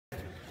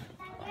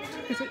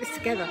We took this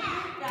together.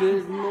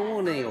 Good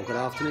morning or good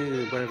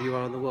afternoon, wherever you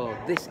are in the world.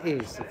 This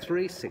is the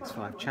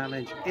 365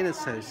 Challenge in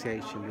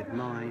association with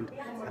Mind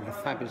and the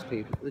fabulous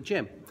people at the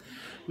gym.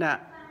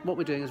 Now, what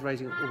we're doing is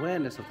raising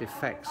awareness of the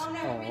effects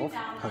of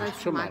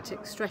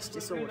post-traumatic Stress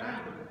disorder.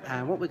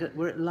 And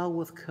we're at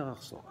Lulworth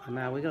Castle. And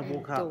now we're going to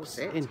walk up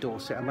in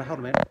Dorset. And hold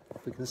a minute,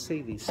 if we can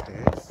see these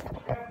stairs.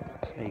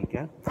 There you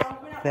go.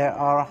 There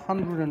are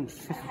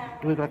 150.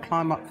 We've got to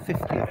climb up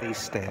 50 of these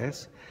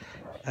stairs.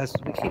 As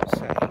we keep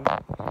saying,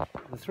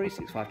 the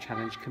 365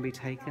 Challenge can be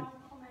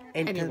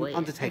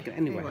undertaken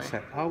anyway.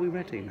 So, are we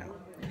ready now?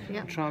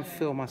 Yep. I'll try and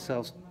film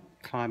ourselves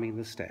climbing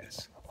the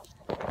stairs.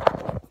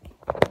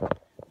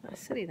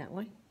 That's silly that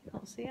way. You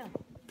can't see us.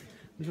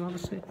 Would you rather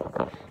see?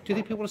 Do you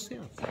think people want to see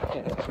us?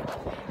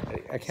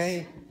 Yeah.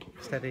 Okay,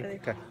 steady,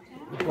 go.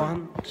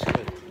 1,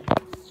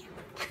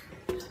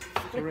 2,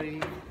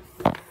 3,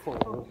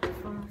 4,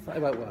 5,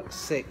 it won't work.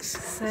 6,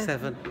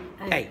 7,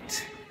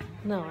 8,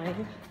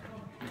 9,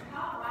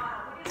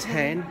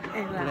 10,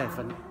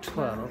 11,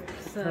 12,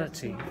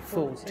 13,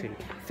 14,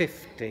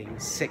 15,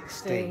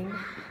 16,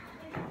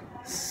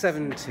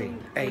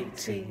 17,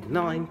 18,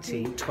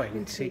 19,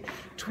 20,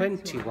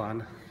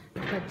 21,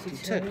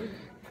 22,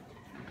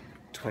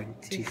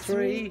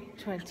 23,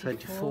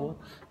 24,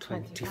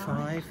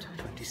 25,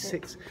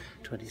 26,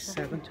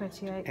 27,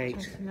 28,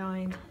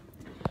 29,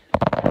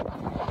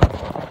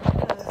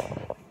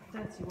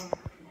 31.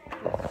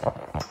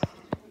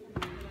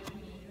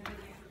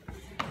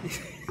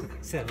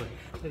 7.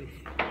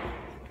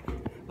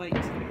 Wait.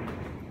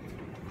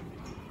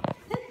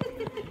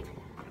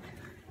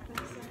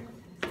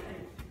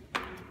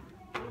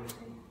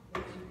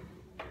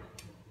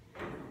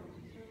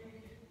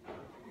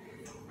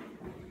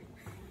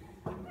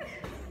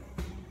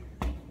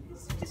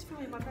 Just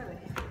filming my belly.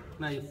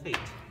 No, your feet.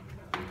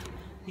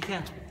 You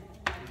can.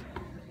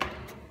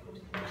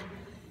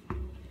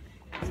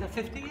 Is that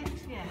 50 yet?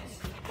 Yes,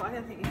 but I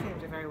don't think you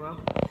filmed it very well.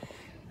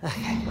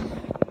 Okay.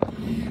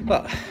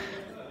 Well,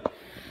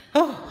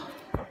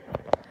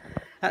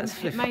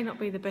 It may not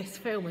be the best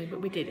filming, but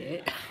we did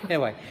it.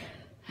 Anyway,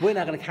 we're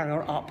now going to carry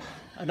on up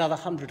another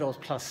 100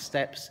 plus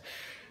steps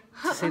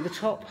to see the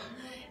top.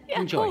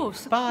 Yeah, Enjoy. of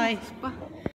course. Bye. Bye.